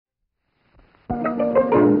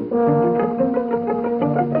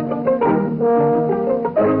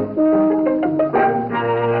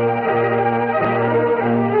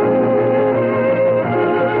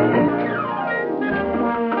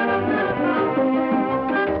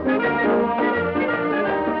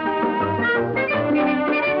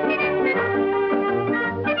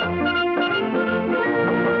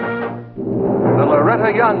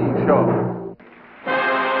Young Show.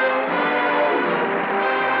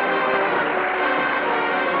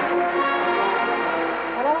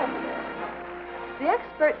 Hello. The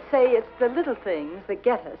experts say it's the little things that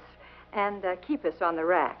get us and keep us on the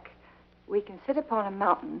rack. We can sit upon a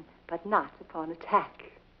mountain, but not upon a tack.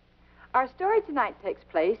 Our story tonight takes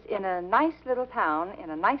place in a nice little town,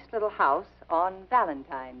 in a nice little house on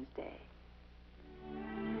Valentine's Day.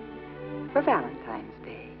 For Valentine's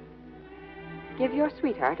Day, give your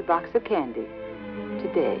sweetheart a box of candy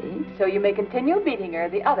today, so you may continue beating her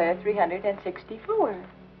the other 364.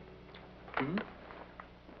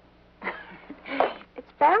 It's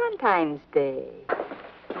Valentine's Day.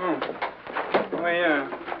 Oh, yeah.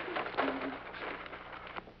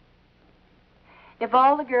 If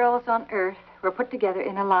all the girls on earth were put together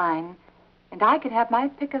in a line, and I could have my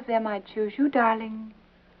pick of them, I'd choose you, darling,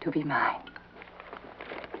 to be mine.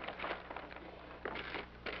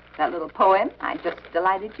 That little poem I just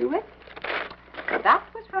delighted you with, that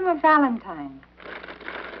was from a Valentine.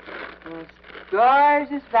 The most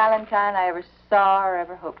gorgeous Valentine I ever saw or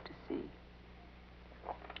ever hoped to see.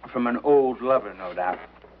 From an old lover, no doubt.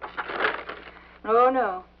 Oh,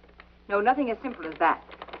 no. No, nothing as simple as that.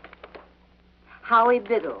 Howie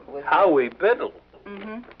Biddle was... Howie Biddle?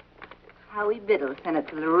 Mm-hmm. Howie Biddle sent it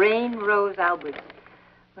to Lorraine Rose Albert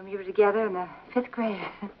when we were together in the 5th grade.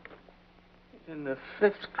 In the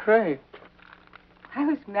 5th grade? I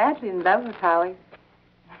was madly in love with Howie.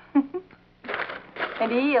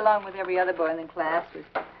 And he, along with every other boy in the class, was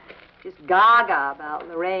just gaga about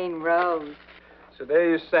Lorraine Rose. So there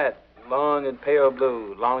you sat, long and pale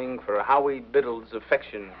blue, longing for Howie Biddle's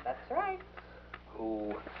affection. That's right.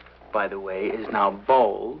 Who, by the way, is now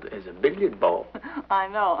bald as a billiard ball. I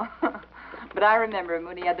know. But I remember him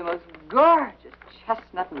when he had the most gorgeous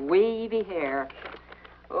chestnut wavy hair.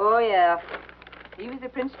 Oh, yeah. He was the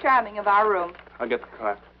Prince Charming of our room. I'll get the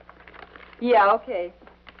car. Yeah, okay.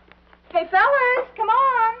 Hey, fellas, come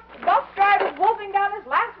on. The bus driver's wolfing down his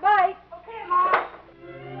last bite. Okay, Mom.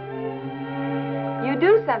 You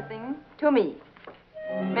do something to me.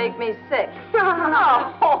 Make me sick.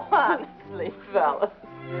 Oh, honestly, fellas.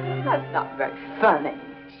 That's not very funny.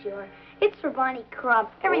 Sure. It's for Bonnie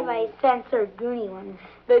Crump. Everybody sends her goony ones.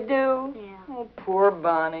 They do? Yeah. Oh, poor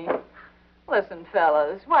Bonnie. Listen,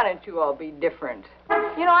 fellas, why don't you all be different?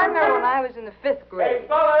 You know, I remember when I was in the 5th grade. Hey,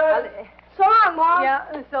 fellas! So long, Mom.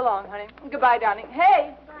 Yeah, so long, honey. Goodbye, darling.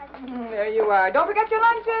 Hey. Bye. There you are. Don't forget your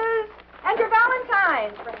lunches. And your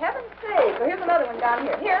Valentines, for heaven's sake. Oh, here's another one down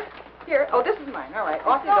here. Here. Oh, this is mine. All right.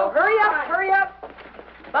 Off you go. Hurry up.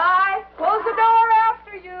 Bye. Close the door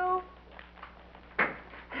after you.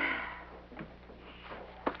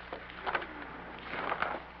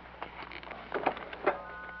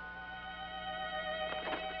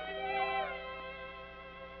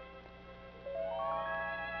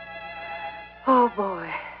 Oh, boy.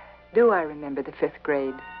 Do I remember the 5th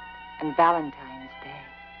grade and Valentine's Day.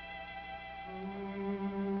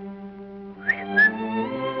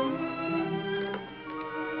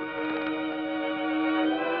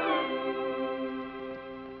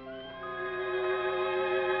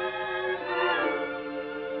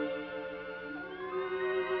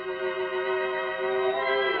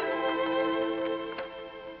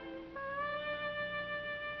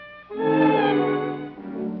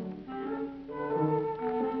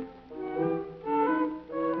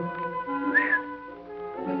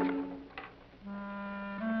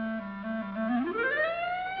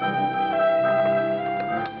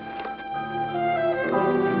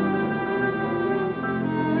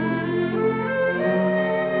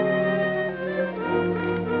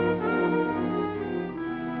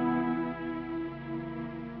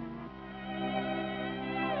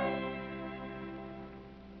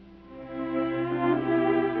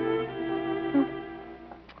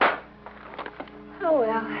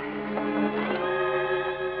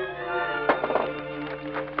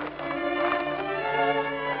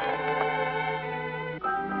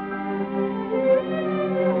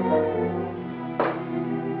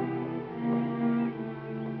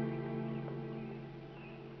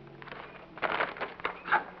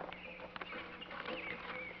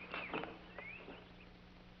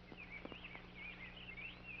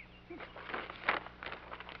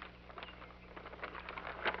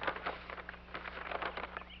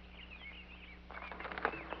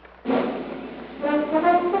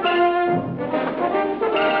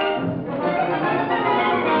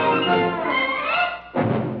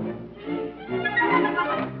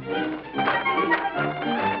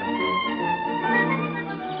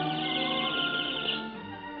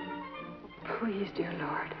 Please, dear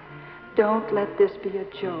Lord, don't let this be a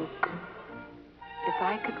joke. If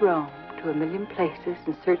I could roam to a million places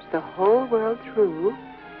and search the whole world through,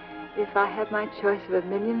 if I had my choice of a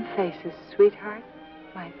million faces, sweetheart,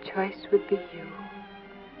 my choice would be you.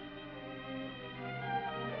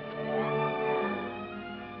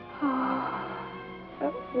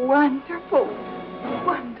 Oh, wonderful,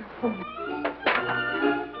 wonderful.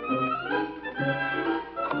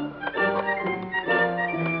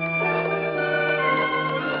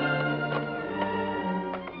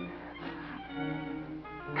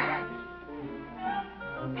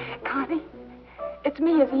 Connie, it's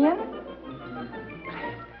me, is he in?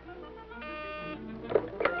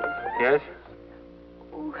 Yes?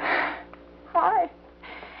 Oh, hi.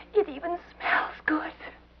 It even smells good.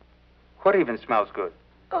 What even smells good?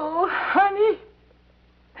 Oh, honey.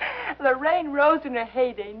 Lorraine Rose in her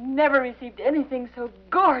heyday never received anything so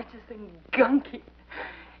gorgeous and gunky.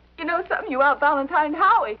 You know something, you out Valentine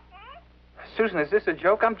Howie. Susan, is this a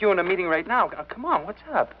joke? I'm due in a meeting right now. Come on, what's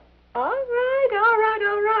up? All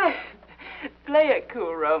right. Play it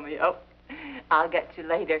cool, Romeo. I'll get you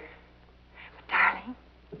later. But, darling,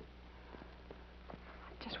 I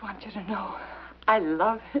just want you to know I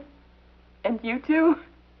love it. And you too.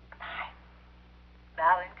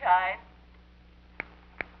 Valentine.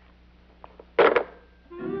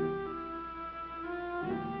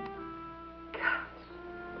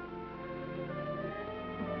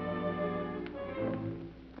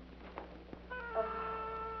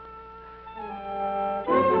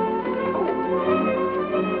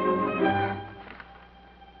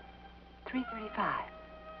 $3.35.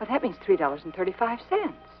 Well, that means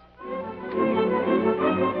 $3.35.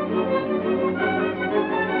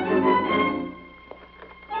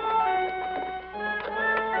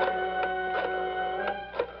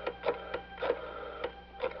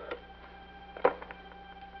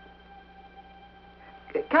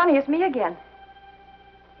 Connie, it's me again.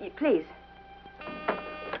 Please.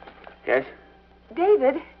 Yes?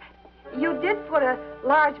 David, you did put a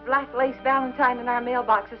large black lace Valentine in our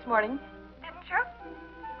mailbox this morning, didn't you?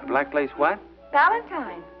 A black lace what?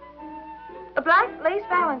 Valentine. A black lace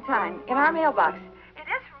Valentine in our mailbox. It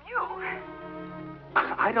is from you.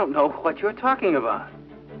 I don't know what you're talking about.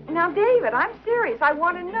 Now, David, I'm serious. I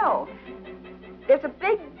want to know. There's a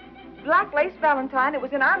big black lace Valentine that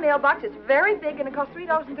was in our mailbox. It's very big, and it cost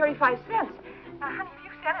 $3.35. Now, honey, if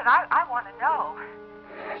you sent it, I want to know.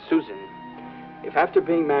 Susan, if after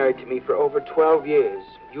being married to me for over 12 years,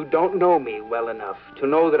 you don't know me well enough to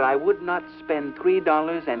know that I would not spend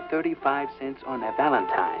 $3.35 on a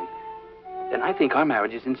Valentine, then I think our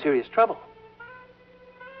marriage is in serious trouble.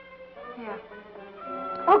 Yeah.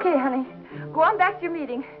 Okay, honey. Go on back to your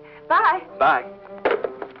meeting. Bye. Bye.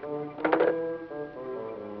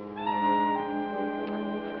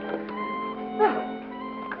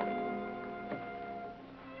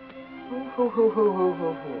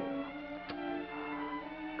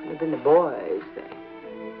 Could have been the boys.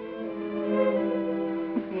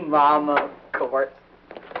 Mama, of course.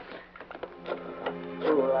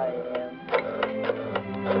 Fool I am.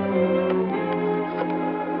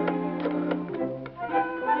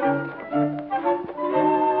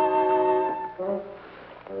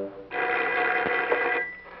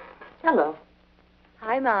 Hello.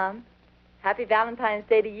 Hi, Mom. Happy Valentine's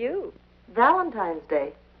Day to you. Valentine's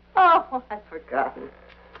Day. Oh, I'd forgotten.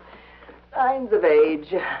 Signs of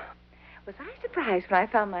age. Was I surprised when I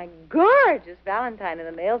found my gorgeous Valentine in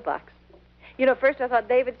the mailbox? You know, first I thought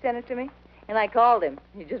David sent it to me, and I called him.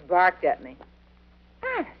 He just barked at me.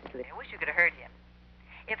 Honestly, I wish you could have heard him.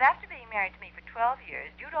 If after being married to me for 12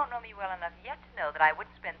 years, you don't know me well enough yet to know that I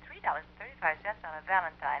wouldn't spend $3.35 on a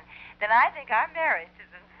Valentine, then I think our marriage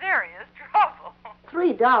is in serious trouble.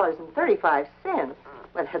 $3.35.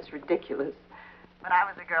 Well, that's ridiculous. When I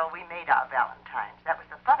was a girl, we made our Valentines. That was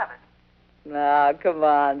the fun of it. Now, come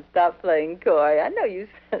on. Stop playing coy. I know you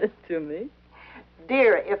sent it to me.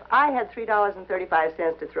 Dear, if I had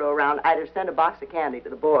 $3.35 to throw around, I'd have sent a box of candy to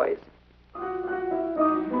the boys.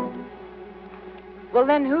 Well,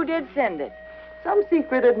 then who did send it? Some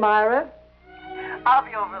secret admirer. I'll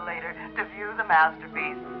be over later to view the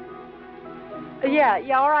masterpiece. Yeah,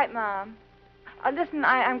 all right, Mom. Listen,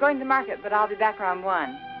 I'm going to market, but I'll be back around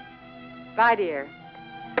 1. Bye, dear.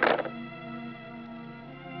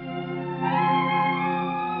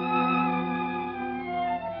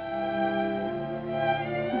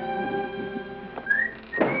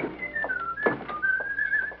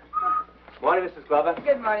 Morning, Mrs. Glover.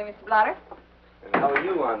 Good morning, Mr. Blotter. And how are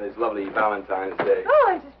you on this lovely Valentine's Day? Oh,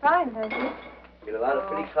 I'm just fine, thank you. Get a lot of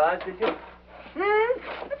pretty cards, did you?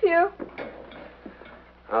 A few.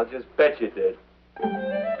 I'll just bet you did.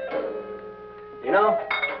 You know,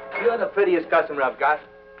 you're the prettiest customer I've got.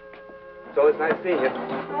 It's always nice seeing you.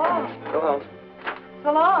 Oh, long. So long.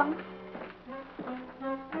 So long.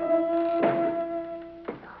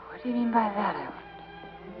 What do you mean by that, Ellen?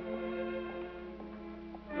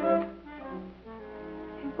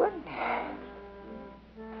 He wouldn't.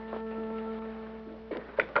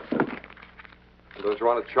 Don't you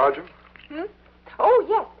want to charge him? Hmm? Oh,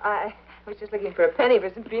 yes. I was just looking for a penny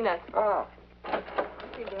for some peanuts. Oh. Don't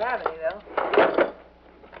seem to have any, though.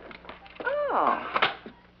 Oh.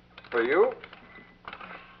 For you?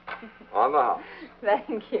 On the house.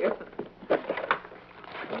 Thank you.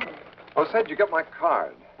 Oh, said you got my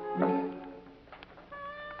card.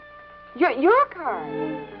 Your card?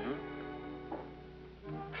 Mm-hmm.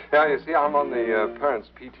 Yeah, you see, I'm on the Parents'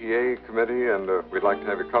 PTA committee, and we'd like to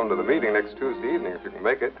have you come to the meeting next Tuesday evening if you can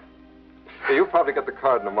make it. Hey, you'll probably get the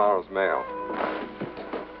card in tomorrow's mail.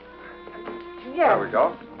 Yes. There we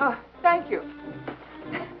go. Oh, thank you.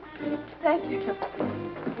 Thank you.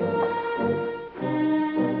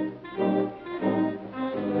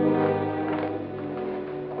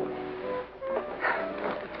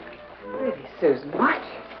 Really, Susan, watch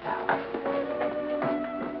yourself.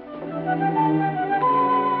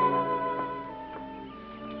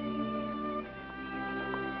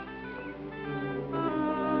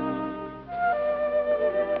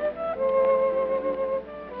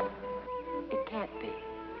 It can't be.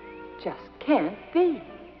 Just can't be.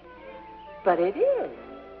 But it is.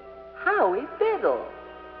 Howie Biddle.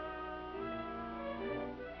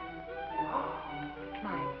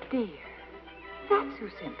 My dear, that's who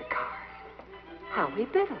sent the card. Howie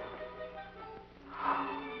Biddle.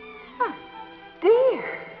 My dear.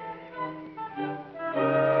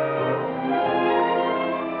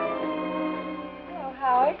 Hello,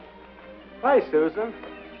 Howie. Hi, Susan.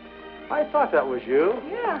 I thought that was you.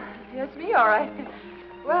 Yeah, it's me, all right.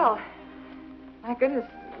 Well, my goodness,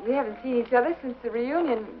 we haven't seen each other since the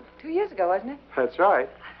reunion 2 years ago, wasn't it? That's right.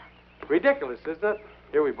 Ridiculous, isn't it?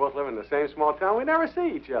 Here we both live in the same small town. We never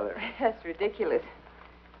see each other. That's ridiculous.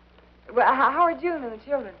 Well, how are June and the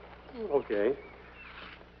children? Okay.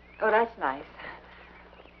 Oh, that's nice.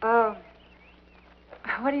 Oh,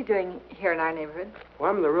 what are you doing here in our neighborhood? Well,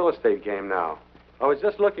 I'm in the real estate game now. I was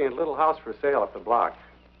just looking at a little house for sale up the block.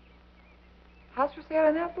 House for sale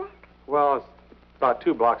in that block? Well, it's about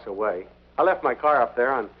 2 blocks away. I left my car up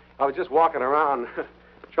there, and I was just walking around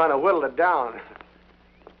trying to whittle it down.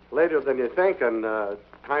 Later than you think, and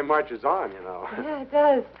time marches on, you know. Yeah, it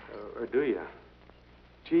does. Or do you?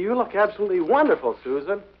 Gee, you look absolutely wonderful,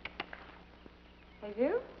 Susan. I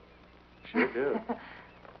do? Sure do.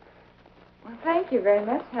 Well, thank you very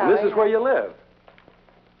much, And Howie. this is where you live.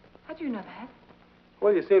 How'd you know that?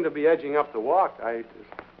 Well, you seem to be edging up the walk.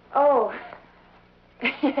 Oh.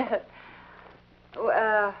 Yes.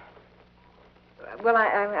 Well,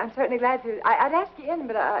 I'm certainly glad to. I'd ask you in,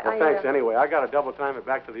 but Well, thanks anyway. I got to double time it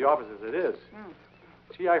back to the office as it is.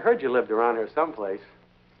 Gee, I heard you lived around here someplace.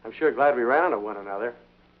 I'm sure glad we ran into one another.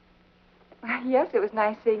 Yes, it was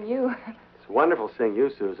nice seeing you. It's wonderful seeing you,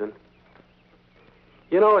 Susan.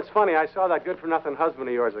 You know, it's funny. I saw that good-for-nothing husband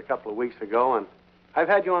of yours a couple of weeks ago, and I've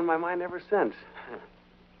had you on my mind ever since.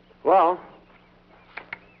 Well,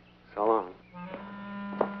 so long.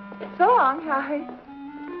 So long, Howie.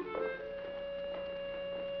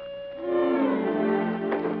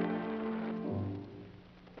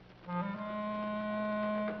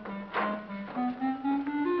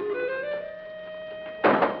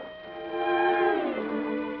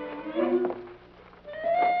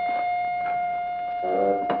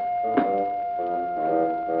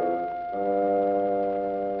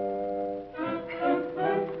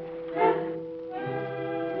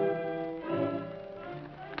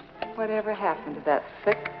 Whatever happened to that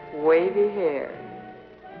thick, wavy hair?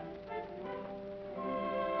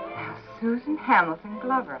 Now, Susan Hamilton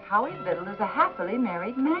Glover, Howie Biddle is a happily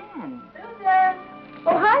married man. Susan!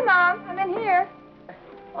 Oh, hi, Mom. I'm in here.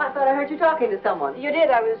 Oh, I thought I heard you talking to someone. You did.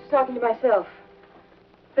 I was talking to myself.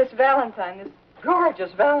 This Valentine, this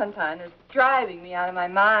gorgeous Valentine, is driving me out of my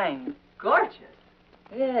mind. Gorgeous.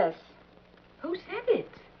 Yes. Who said it?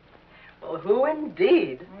 Well, who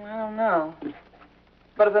indeed? I don't know.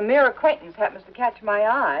 But if a mere acquaintance happens to catch my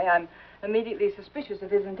eye, I'm immediately suspicious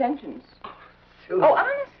of his intentions. Susan. Oh,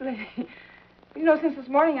 honestly. You know, since this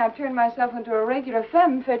morning I've turned myself into a regular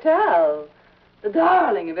femme fatale. The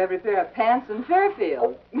darling of every pair of pants in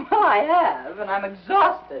Fairfield. Well, I have, and I'm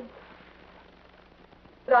exhausted.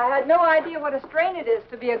 But I had no idea what a strain it is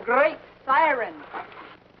to be a great siren.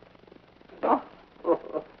 Oh.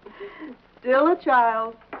 Still a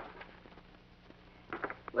child.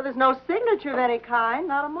 Well, there's no signature of any kind,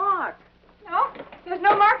 not a mark. No, there's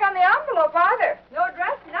no mark on the envelope either. No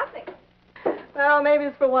address, nothing. Well, maybe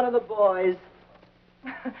it's for one of the boys.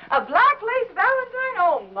 A black lace Valentine?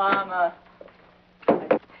 Oh, Mama.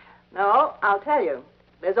 No, I'll tell you.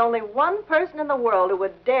 There's only one person in the world who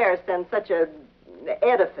would dare send such a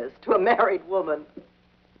edifice to a married woman.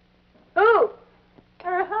 Who?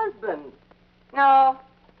 Her husband. No.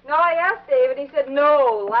 No, I asked David. He said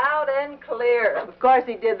no, loud and clear. Of course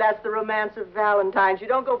he did. That's the romance of Valentine's. You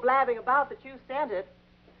don't go blabbing about that you sent it.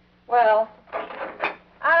 Well,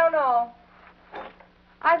 I don't know.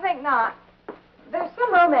 I think not. There's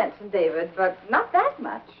some romance in David, but not that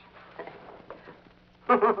much.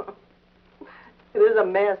 It is a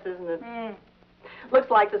mess, isn't it? Looks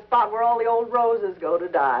like the spot where all the old roses go to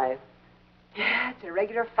die. Yeah, it's a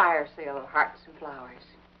regular fire sale of hearts and flowers.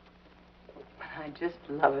 I just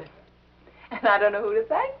love it. And I don't know who to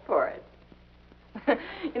thank for it.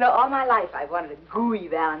 You know, all my life I've wanted a gooey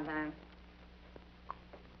Valentine.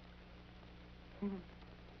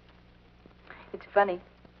 It's funny.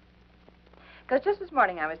 Because just this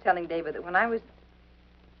morning I was telling David that when I was...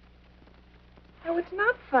 No, it's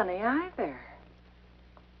not funny either.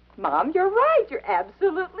 Mom, you're right. You're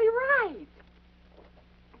absolutely right.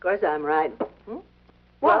 Of course I'm right.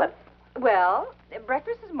 What? Well, at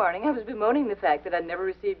breakfast this morning, I was bemoaning the fact that I'd never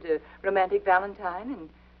received a romantic Valentine, and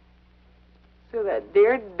so that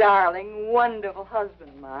dear, darling, wonderful husband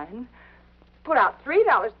of mine put out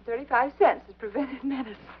 $3.35 as preventive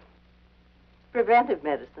medicine. Preventive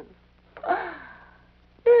medicine.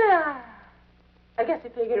 Yeah. I guess he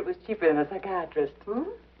figured it was cheaper than a psychiatrist.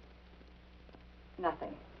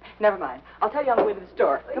 Nothing. Never mind. I'll tell you on the way to the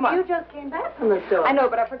store. Come on. You just came back from the store. I know,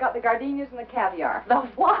 but I forgot the gardenias and the caviar. The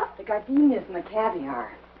what? The gardenias and the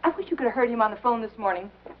caviar. I wish you could have heard him on the phone this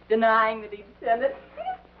morning, denying that he'd send it.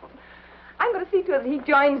 I'm going to see to it that he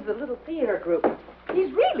joins the little theater group.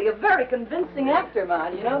 He's really a very convincing actor,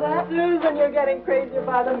 Maud. You know that? Susan, you're getting crazier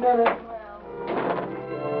by the minute.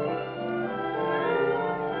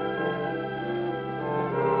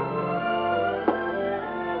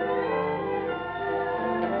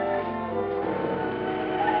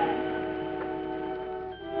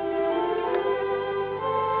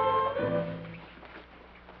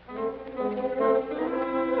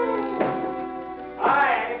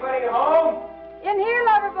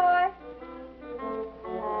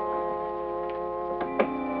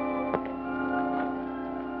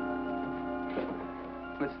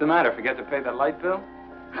 What's the matter? Forget to pay the light bill?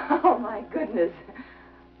 Oh, my goodness.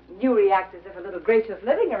 You react as if a little gracious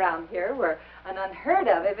living around here were an unheard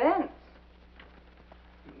of event.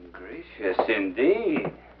 Gracious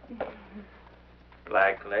indeed.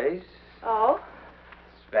 Black lace. Oh?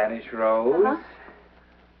 Spanish rose.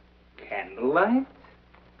 Candlelight.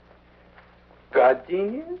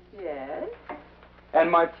 Gardenias. Yes. And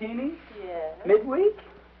martinis. Yes. Midweek.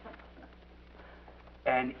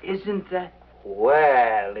 And isn't that...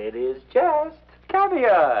 Well, it is just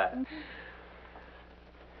caviar.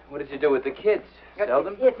 What did you do with the kids? Sell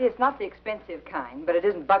them? It's not the expensive kind, but it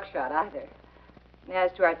isn't buckshot either.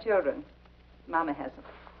 As to our children, Mama has them.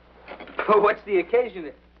 What's the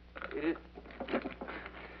occasion? It is...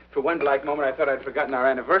 For one black moment, I thought I'd forgotten our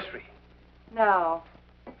anniversary. No.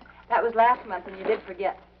 That was last month, and you did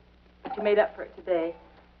forget. But you made up for it today.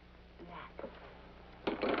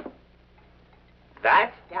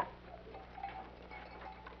 That? Yeah.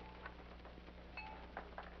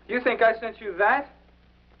 You think I sent you that?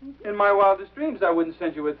 In my wildest dreams, I wouldn't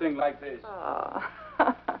send you a thing like this. Oh.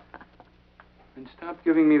 And stop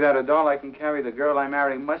giving me that. A doll I can carry. The girl I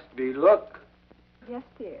marry must be. Look. Yes,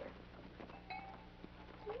 dear.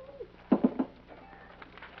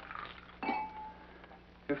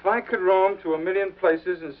 If I could roam to a million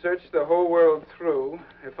places and search the whole world through,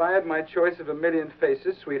 if I had my choice of a million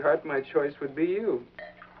faces, sweetheart, my choice would be you.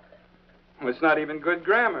 Well, it's not even good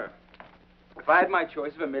grammar. If I had my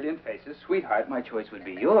choice of a million faces, sweetheart, my choice would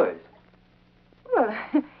be yours. Well,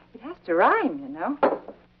 it has to rhyme, you know.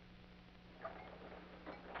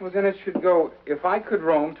 Well, then it should go, if I could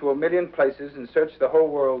roam to a million places and search the whole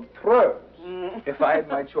world through. If I had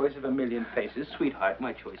my choice of a million faces, sweetheart,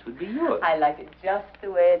 my choice would be yours. I like it just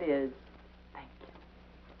the way it is. Thank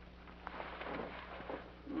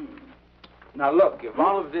you. Now, look, if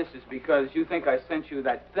all of this is because you think I sent you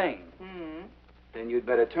that thing, then you'd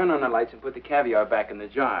better turn on the lights and put the caviar back in the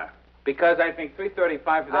jar. Because I think $3.35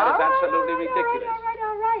 for that is absolutely ridiculous.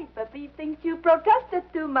 All right. But he thinks you protested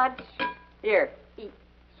too much. Here, eat.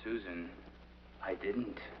 Susan, I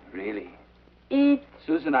didn't, really. Eat.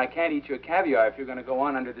 Susan, I can't eat your caviar if you're going to go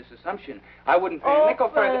on under this assumption. I wouldn't pay a nickel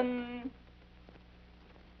for it.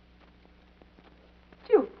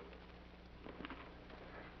 Chew.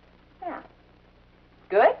 Yeah.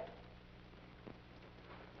 Good?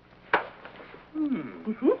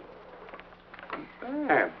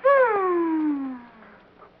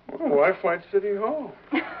 White City Hall.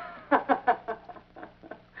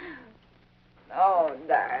 Oh,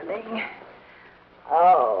 darling.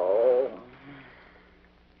 Oh.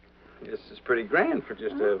 This is pretty grand for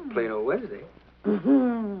just a plain old Wednesday.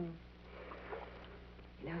 Mm-hmm.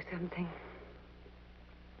 You know something?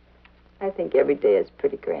 I think every day is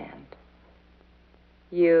pretty grand.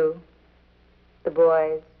 You, the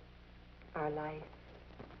boys, our life.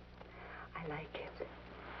 I like it.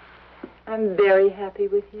 I'm very happy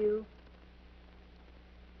with you.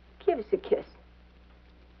 Give us a kiss.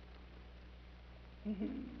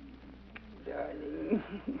 Darling.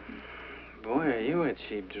 Boy, are you a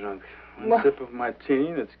cheap drunk. One sip of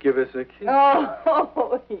martini, let's give us a kiss.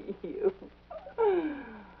 Oh, you.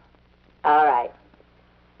 All right.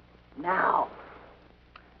 Now,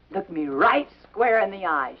 look me right square in the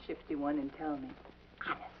eye, Shifty One, and tell me,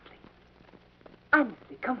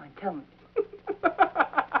 honestly, come on, tell me. Well,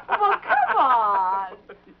 come on.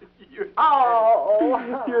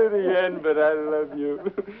 You're the end, but I love you.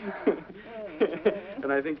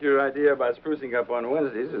 And I think your idea about sprucing up on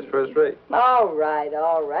Wednesdays is first rate. All right.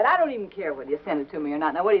 I don't even care whether you send it to me or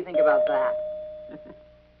not. Now, what do you think about that?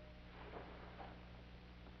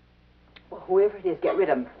 Well, whoever it is, get rid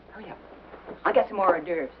of him. Hurry up. I'll get some more hors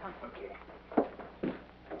d'oeuvres, huh? Okay.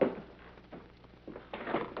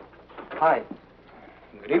 Hi.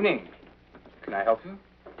 Good evening. Can I help you?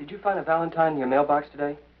 Did you find a Valentine in your mailbox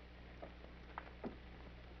today?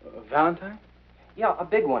 A Valentine? Yeah, a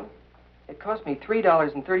big one. It cost me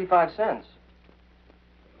 $3.35.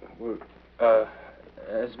 Well,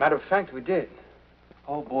 as a matter of fact, we did.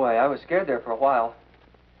 Oh, boy, I was scared there for a while.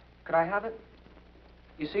 Could I have it?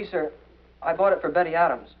 You see, sir, I bought it for Betty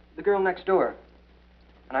Adams, the girl next door.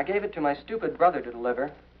 And I gave it to my stupid brother to deliver,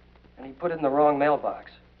 and he put it in the wrong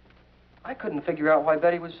mailbox. I couldn't figure out why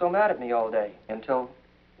Betty was so mad at me all day until,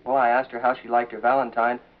 well, I asked her how she liked her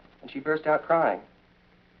Valentine, and she burst out crying.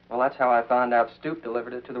 Well, that's how I found out Stoop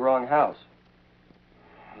delivered it to the wrong house.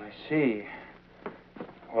 I see.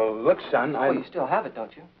 Well, look, son, Oh, you still have it,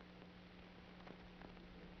 don't you?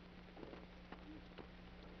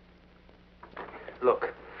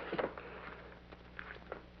 Look.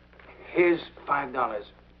 Here's $5.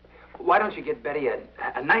 Why don't you get Betty a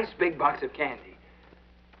nice big box of candy?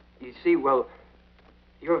 You see, well,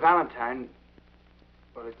 your Valentine,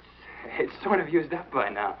 well, it's sort of used up by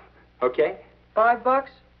now. Okay? $5?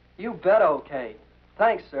 You bet okay.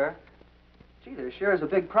 Thanks, sir. Gee, there sure is a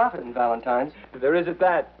big profit in Valentines. There is at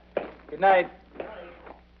that. Good night.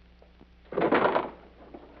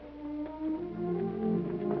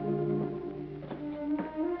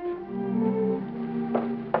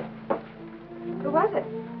 Who was it?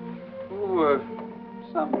 Oh,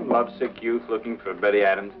 some lovesick youth looking for Betty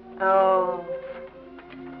Adams. Oh,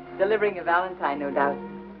 delivering a Valentine, no doubt.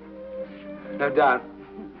 No doubt.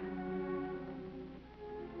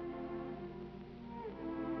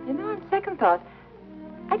 You know, on second thought,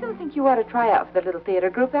 I don't think you ought to try out for the little theater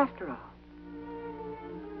group after all.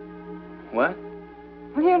 What?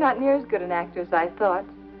 Well, you're not near as good an actor as I thought.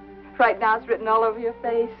 Right now it's written all over your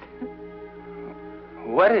face.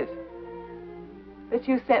 What is? That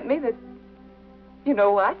you sent me that... You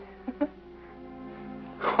know what?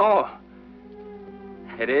 Oh.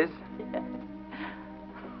 It is?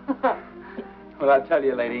 Well, I'll tell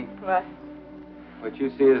you, lady. What? What you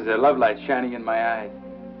see is a love light shining in my eyes.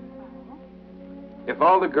 If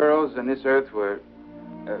all the girls on this earth were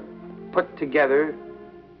put together...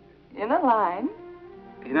 In a line.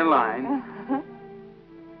 In a line.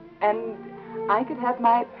 And I could have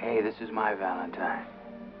my... Hey, this is my Valentine.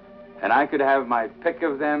 And I could have my pick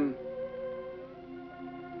of them.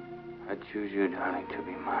 I choose you, darling, to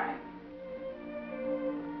be mine.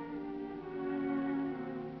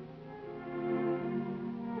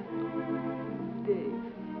 Dave.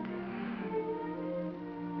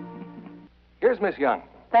 Here's Miss Young.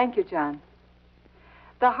 Thank you, John.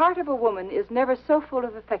 The heart of a woman is never so full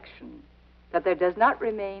of affection that there does not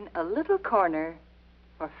remain a little corner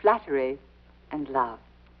for flattery and love.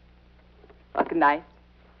 Well, good night.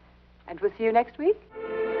 And we'll see you next week.